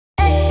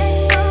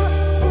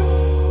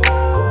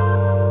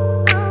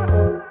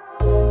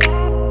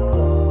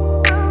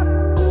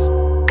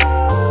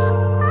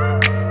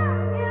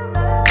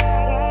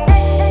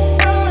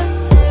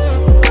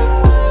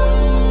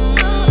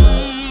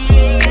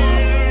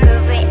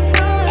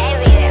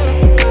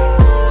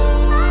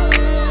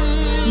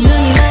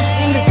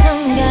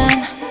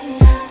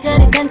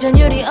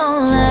점유율이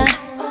올라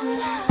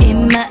이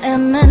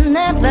마음은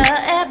never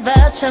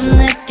ever 처음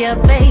느껴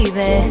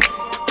baby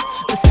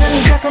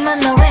웃음이 자꾸만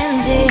나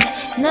왠지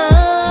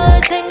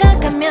널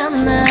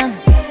생각하면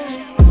난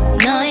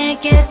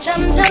너에게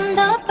점점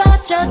더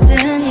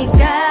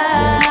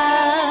빠져드니까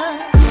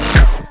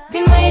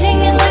Been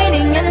waiting and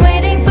waiting and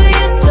waiting for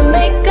you to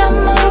make a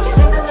move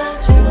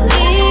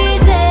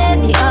이제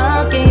네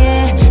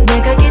어깨에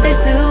내가 기댈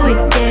수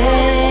있게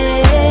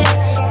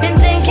Been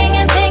thinking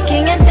and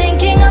thinking and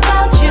thinking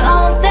about you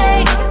all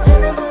day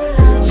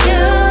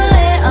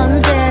줄래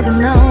언제든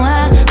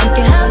너와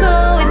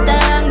함께하고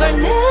있단 걸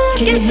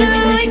느낄 수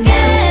있게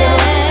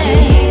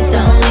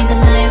떨리는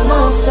나의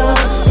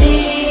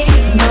목소리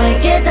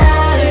너에게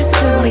닿을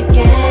수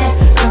있게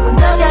조금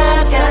더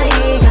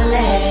가까이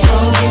갈래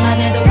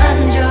보기만 해도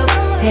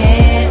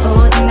만족해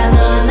오직 나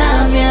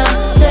너라면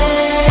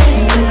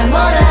돼 누가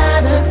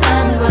뭐라도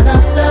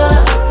상관없어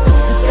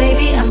Cause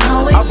baby I'm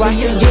always for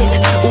you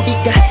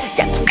우리가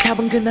약속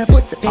잡은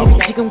그날부터 baby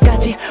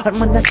지금까지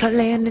얼마나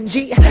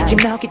설레었는지 집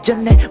나오기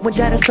전에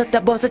문자를 썼다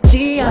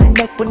벗었지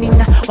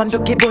내뿐이나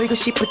완벽해 보이고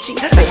싶었지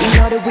baby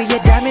너를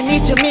위해라면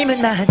이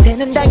점이면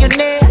나한테는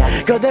당연해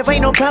Girl there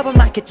ain't no problem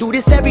I can do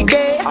this every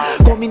day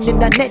고민은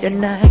다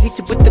내려놔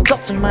이제부터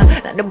걱정 마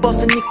나는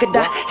벗으니까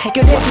다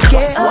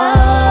해결해줄게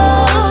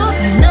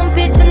내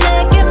눈빛은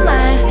내게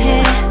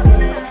말해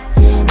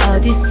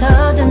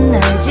어디서든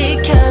날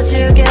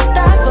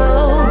지켜주겠다고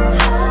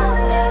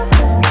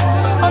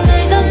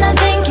오늘도 난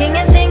thinking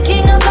and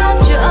thinking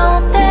about you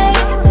all day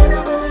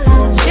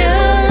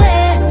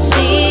줄래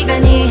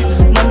시간이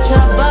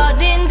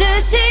멈춰버린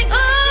듯이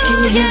Can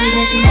you hear me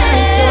내 심장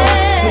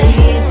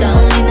소리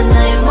떨리는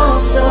나의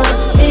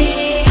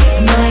목소리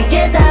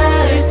너에게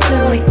닿을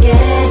수 있게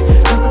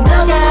조금 더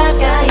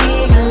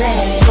가까이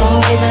갈래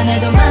보기만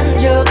해도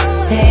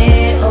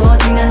만족해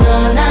오직 난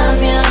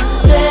너라면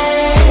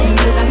돼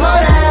누가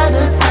뭐라도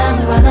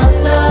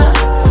상관없어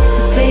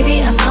Cause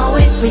baby I'm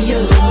always for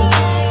you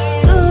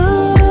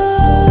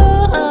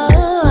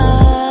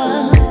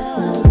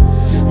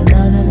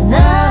너는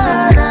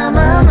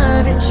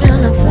나만을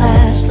비추는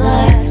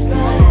flashlight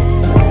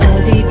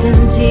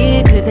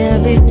어디든지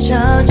그댈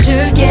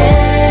비춰줄게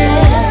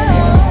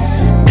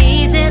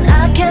이젠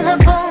I can't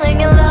help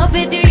falling in love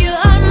with you You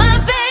are my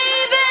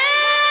baby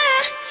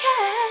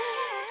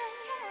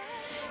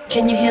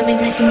Can you hear me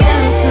내 심장